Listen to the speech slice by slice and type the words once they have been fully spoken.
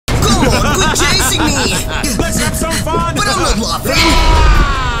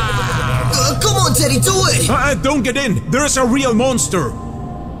do it! Don't get in! There's a real monster!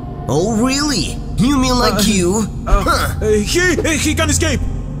 Oh, really? You mean like you? He can escape!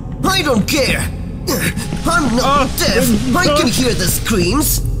 I don't care! I'm not deaf! I can hear the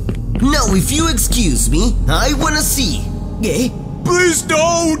screams! Now, if you excuse me, I wanna see. Eh? Please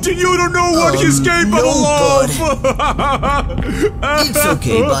don't! You don't know what he's capable of! It's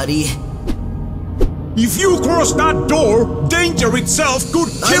okay, buddy. If you cross that door, danger itself could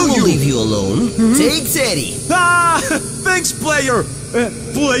kill you! I will leave you alone. Take Teddy. Thanks, player!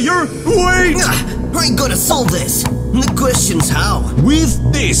 Player? Wait! I gotta solve this. The question's how? With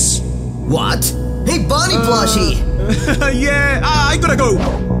this! What? Hey, Bonnie Plushie! Yeah, I gotta go!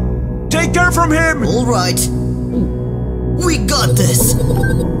 Take care from him! Alright. We got this!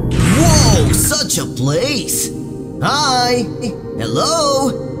 Whoa, such a place! Hi!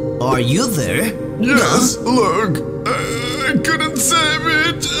 Hello? Are you there? Yes, look! I couldn't save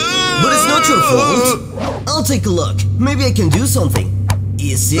it! But it's not your fault! I'll take a look. Maybe I can do something.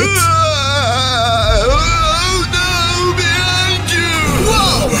 Is it? Oh no! Behind you!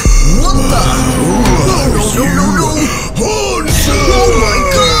 Whoa! What the? No! Oh my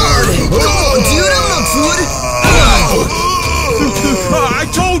god! Oh, dude, I'm not food! I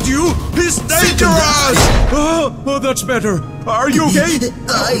told you! He's dangerous! Oh, that's better. Are you okay?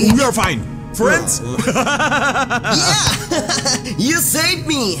 You're fine. Friends? Yeah! You saved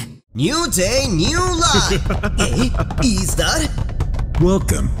me! New day, new life! Hey, is that?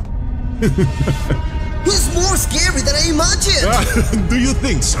 Welcome. He's more scary than I imagined! Do you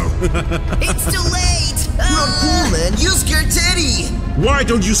think so? It's too late! Not cool, man. You scared Teddy! Why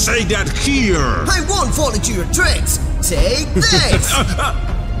don't you say that here? I won't fall into your tricks! Take this! Thanks!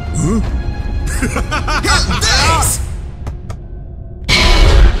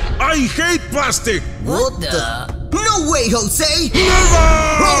 I hate plastic! What the? No way, Jose! Never!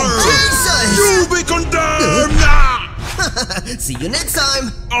 Oh, Jesus! You'll be condemned! See you next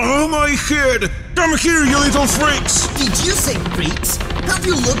time! Oh, my head! Come here, you little freaks! Did you say freaks? Have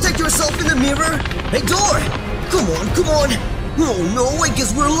you looked at yourself in the mirror? Hey, door! Come on! Oh no, I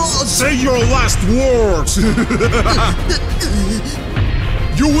guess we're lost! Say your last words!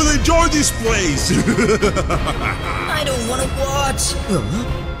 You will enjoy this place! I don't wanna watch!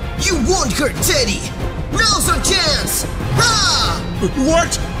 You won't hurt Teddy! Now's our chance! Ha!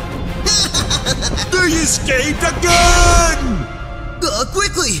 What? They escaped again!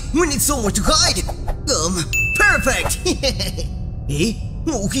 Quickly! We need somewhere to hide! Perfect! Eh?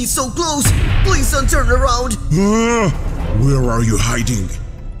 Oh, he's so close! Please don't turn around! Where are you hiding?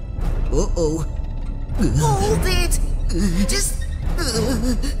 Uh-oh. Hold it! Just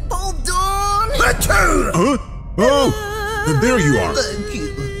hold on! Huh? Oh, there you are. Thank you.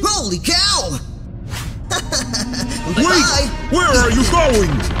 Holy cow! Wait! Where are you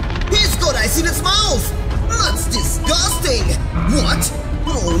going? He's got ice in his mouth! That's disgusting! What?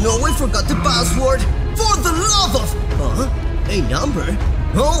 Oh no, I forgot the password! For the love of... A number?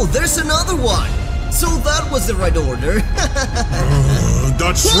 Oh, there's another one! So that was the right order!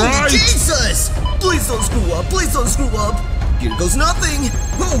 That's Holy right! Jesus! Please don't screw up, please don't screw up! Here goes nothing!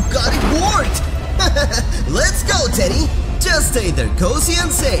 Oh god, it worked! Let's go, Teddy! Just stay there cozy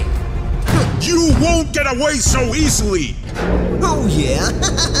and safe! You won't get away so easily! Oh yeah?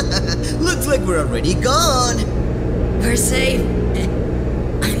 Looks like we're already gone! We're safe.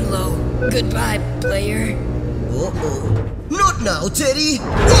 I'm low. Goodbye, player. Uh-oh. Not now, Teddy!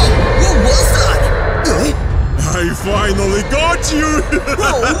 Whoa! What was that? I finally got you!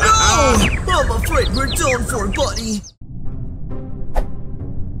 Oh no! I'm afraid we're done for, buddy!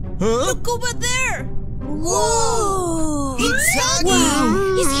 Huh? Look over there! Whoa! It's Huggy!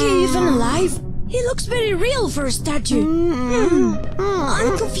 Wow! Is he even alive? He looks very real for a statue.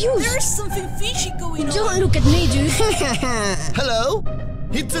 I'm confused. There's something fishy going on. Don't look at me, dude. Hello?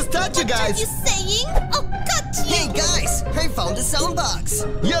 It's a statue, What are guys! you saying? I'll cut you! Hey guys! I found the sound box!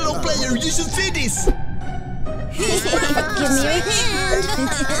 Yellow player, you should see this! Give me your hand.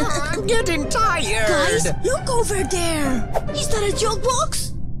 I'm getting tired. Guys, look over there. Is that a joke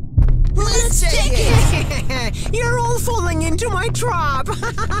box? Let's take it! You're all falling into my trap.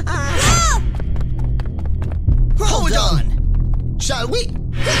 Hold on! Shall we?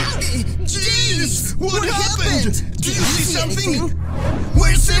 Jeez! What happened? Do you see something?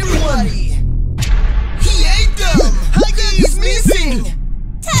 Where's everybody? He ate them! Huggy is missing!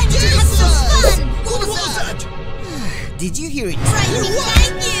 Time to have some fun! What was that? Did you hear it? Right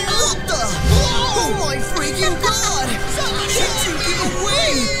behind you! What the? Oh my freaking god! He's taking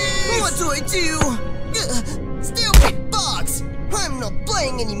away! What do I do? Stupid box! I'm not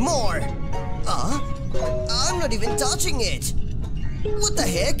playing anymore! I'm not even touching it! What the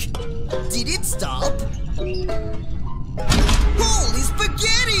heck? Did it stop? Holy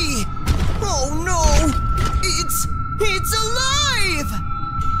spaghetti! Oh no! It's alive!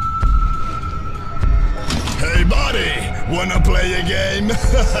 Hey buddy, wanna play a game?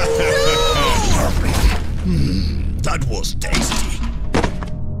 That was tasty.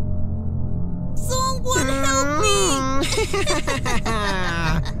 Someone help me!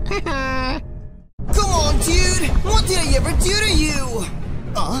 Come on, dude! What did I ever do to you?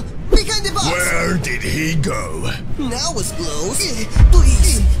 Behind the box! Where did he go? That was close.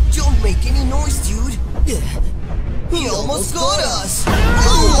 Please, don't make any noise, dude. He almost got us. Oh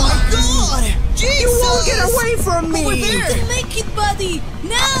my god! Jesus! You won't get away from me! Over there! Make it, buddy!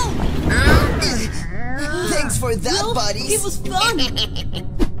 Now! Thanks for that, Well, buddies. it was fun!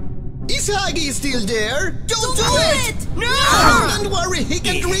 Is Huggy still there? Don't do it! No! Don't worry, he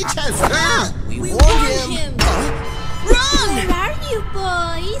can reach us. We We warned warned him. him! Run! Where are you,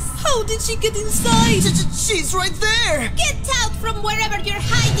 boys? How did she get inside? She's right there. Get out from wherever you're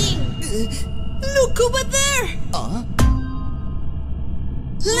hiding! Look over there!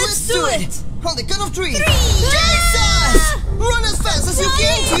 Let's do it. On the count of 3. 3! Jesus! Run as fast as you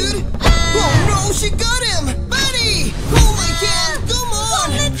can, dude. Oh no, she got him. Buddy! Oh my god, come on!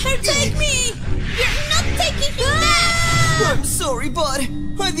 Don't let her take me! You're not taking him back! I'm sorry, bud.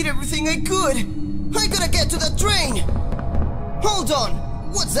 I did everything I could. I gotta get to that train. Hold on.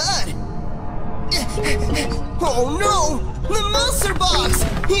 What's that? Oh no! The monster box!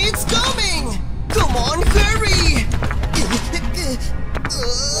 It's coming! Come on, hurry!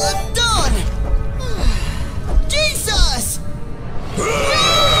 Done! Jesus! No!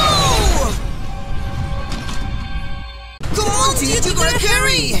 Come on, dude, you gotta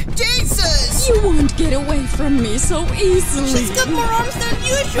hurry! Jesus! You won't get away from me so easily. She's got more arms than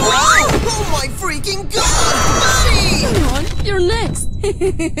usual! Oh my freaking god! Buddy! Come on, you're next.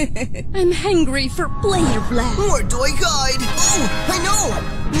 I'm hungry for player black. Where do I hide? Oh, I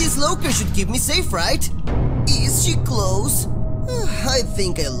know! This locker should keep me safe, right? Is she close? I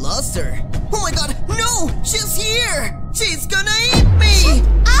think I lost her. Oh my god, no! She's here! She's gonna eat me!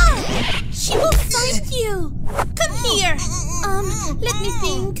 Ah! She will find you! Come here! Let me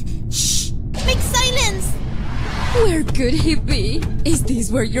think. Shh! Make silence! Where could he be? Is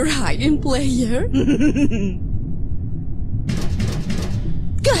this where you're hiding, player?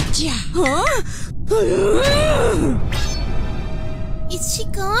 Gotcha! Huh? Is she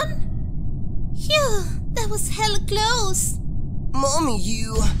gone? Phew! That was hella close! Mommy,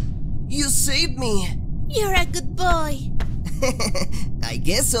 you saved me. You're a good boy. I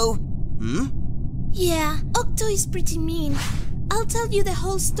guess so. Yeah, Octo is pretty mean. I'll tell you the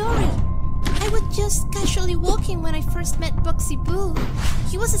whole story. I was just casually walking when I first met BOXY Boo.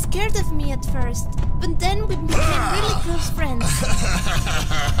 He was scared of me at first, but then we became really close friends.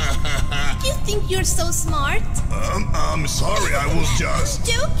 You think you're so smart? I'm sorry, I was just...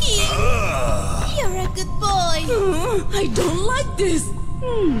 Joking! You're a good boy. I don't like this.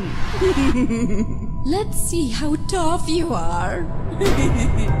 Let's see how tough you are.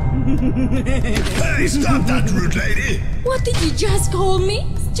 Hey, stop that, rude lady! What did you just call me?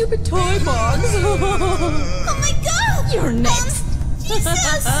 Stupid toy box. Oh my god! You're next. Jesus!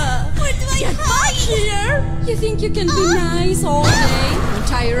 Where do I Get back hide? here! You think you can be nice all day? I'm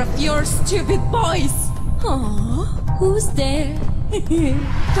tired of your stupid voice. Aww, who's there?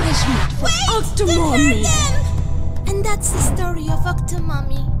 Fresh meat for Octomommy. And that's the story of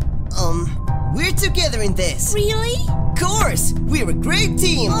Octomommy. We're together in this. Really? Of course! We're a great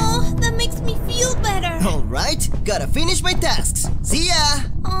team! Oh, that makes me feel better. Alright, gotta finish my tasks. See ya!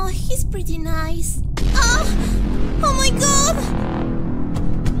 Oh, he's pretty nice. Oh my god!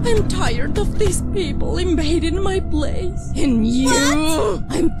 I'm tired of these people invading my place. And you! What?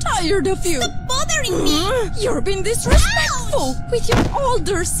 I'm tired of you! Stop bothering me! You're being disrespectful with your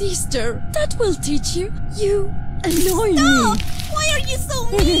older sister. That will teach you. You annoy Stop! me. Why are you so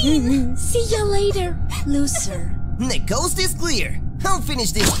mean? See ya later, loser. The coast is clear. I'll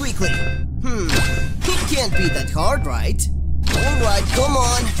finish this quickly. It can't be that hard, right? Alright, come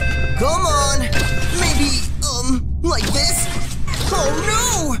on. Come on. Maybe, like this? Oh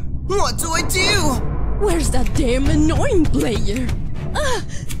no! What do I do? Where's that damn annoying player?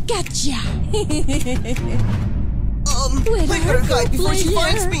 Gotcha. I better hide before she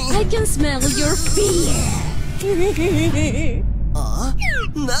finds me. I can smell your fear.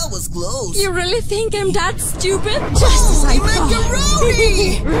 That was close. You really think I'm that stupid? Just as I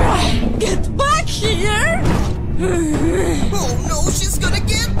macaroni! thought. Get back here! Oh no, she's gonna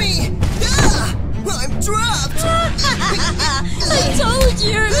get me! Ah! I'm trapped! I told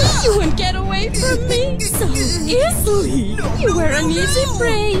you! You won't get away from me so easily! You were an easy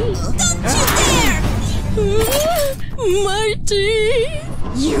prey. Don't you dare! Marty,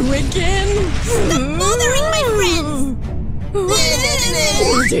 you again. Stop bothering my friends!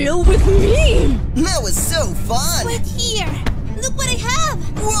 Deal with me. That was so fun! Wait here! Look what I have!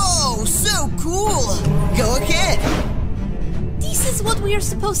 Whoa, so cool! Go ahead! This is what we are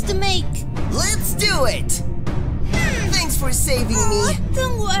supposed to make. Let's do it! Thanks for saving me.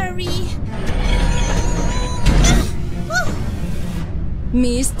 Don't worry.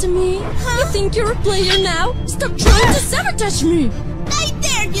 Missed me? You think you're a player now? Stop trying to sabotage me. I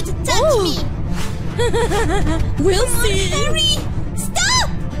dare you to touch me! We'll see. Hurry! Stop!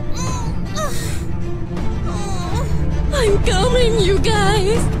 I'm coming, you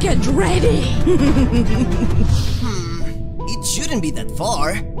guys. Get ready. It shouldn't be that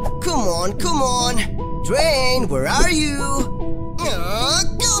far. Come on, come on! Train, where are you?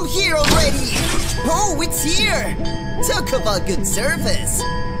 Come here already! Oh, it's here! Talk about good service!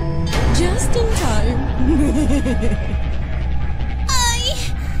 Just in time. I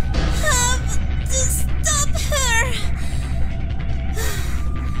have to stop her!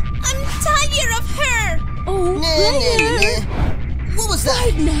 I'm tired of her! Oh, player. What was that?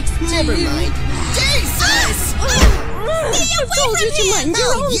 Right next to Never you. mind. Jesus! I told you to mind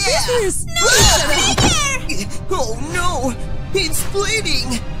your own business. Oh no! It's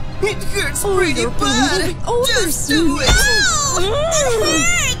bleeding! It hurts Oh, pretty your pain will bad! be over Just soon. do it!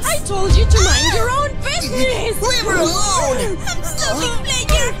 I told you to mind your own business. Leave her alone! I'm sorry,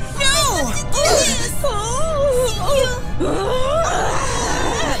 player! No!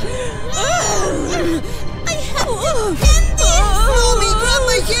 I have to end this! Mommy, grab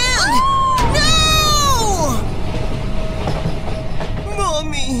my hand! No!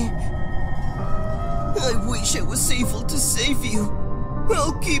 Mommy! I wish I was able to save you.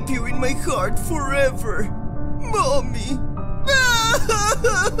 I'll keep you in my heart forever. Mommy!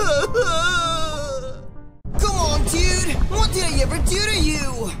 Come on, dude! What did I ever do to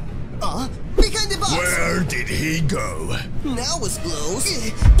you? Behind the box! Where did he go? That was close.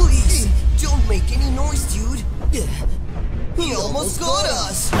 Please, don't make any noise, dude. He almost got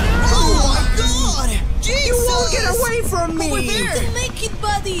us. Oh my god! Jesus! You won't get away from me! Over there! Make it,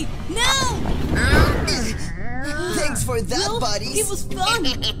 buddy! Now! Thanks for that, buddies. It was fun!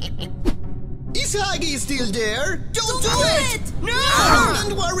 Is Huggy still there? Don't do it! No!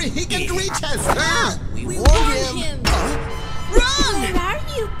 Don't worry, he can reach us. We We warned warned him. him. Run! Where are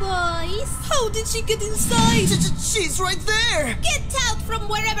you, boys? How did she get inside? She's right there. Get out from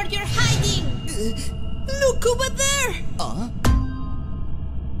wherever you're hiding! Look over there!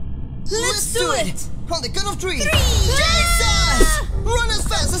 Let's do it! On the count of 3. 3! Jesus! Run as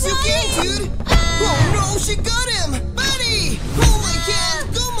fast as you can, dude! Oh no, she got him! Buddy! Hold my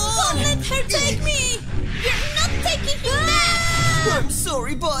hand! Come on! Don't let her take me! You're not taking him back! I'm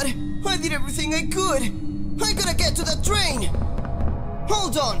sorry, bud. I did everything I could. I gotta get to that train.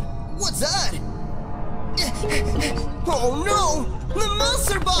 Hold on. What's that? Oh no! The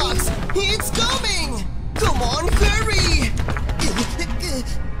monster box! It's coming! Come on, hurry!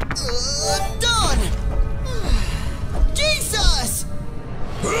 Done! Jesus!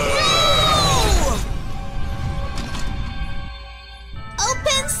 No!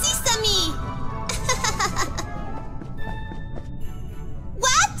 Open sesame!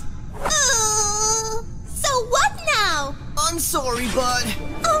 What? So what now? I'm sorry, bud.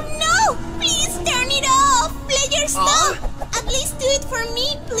 Oh no! Please turn it off! Player, stop! At least do it for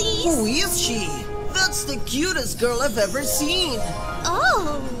me, please! Who is she? That's the cutest girl I've ever seen.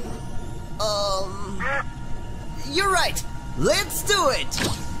 Oh! You're right. Let's do it.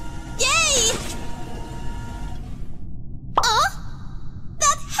 Yay! Oh?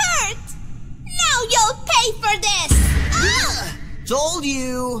 That hurt! Now you'll pay for this! Told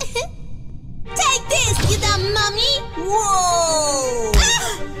you. Take this, you dumb mummy! Whoa!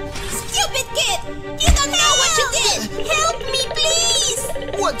 Stupid kid! You don't know what you did! Help me, please!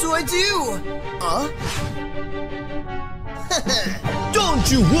 What do I do?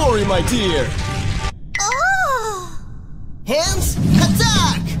 Don't you worry, my dear. Oh! Hands,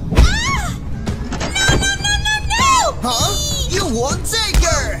 attack! No! Huh? You won't take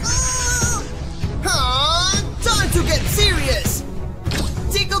her! Time to get serious!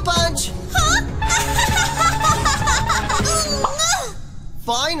 Tickle punch! Huh?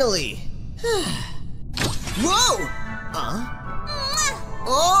 Finally! Whoa!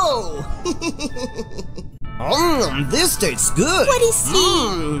 Oh! This tastes good! What is he?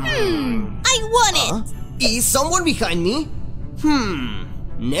 I want it! Is someone behind me?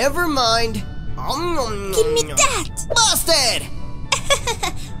 Never mind. Give me that! Busted!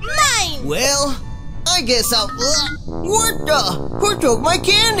 Mine! Well, I I guess I'll... what the? Who took my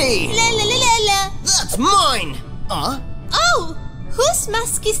candy? La la la la la. That's mine! Oh! Whose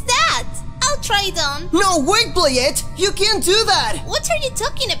mask is that? I'll try it on. No, wait, Playette! You can't do that! What are you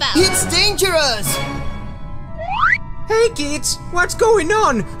talking about? It's dangerous! Hey kids, what's going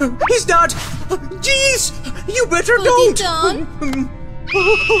on? He's not... Jeez! You better Put don't! it on.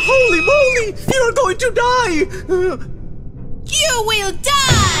 Holy moly! You're going to die! You will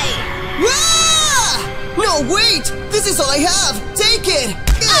die! Ah! No, wait! This is all I have! Take it!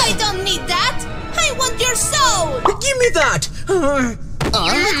 I don't need that! I want your soul! Give me that!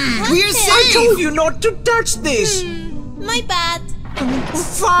 We're I safe! told you not to touch this! My bad.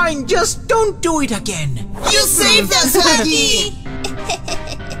 Fine, just don't do it again! You saved us, Huggy!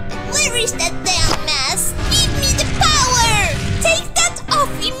 Where is that damn mask? Give me the power! Take that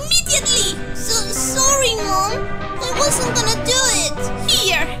off immediately! Sorry, Mom. I wasn't gonna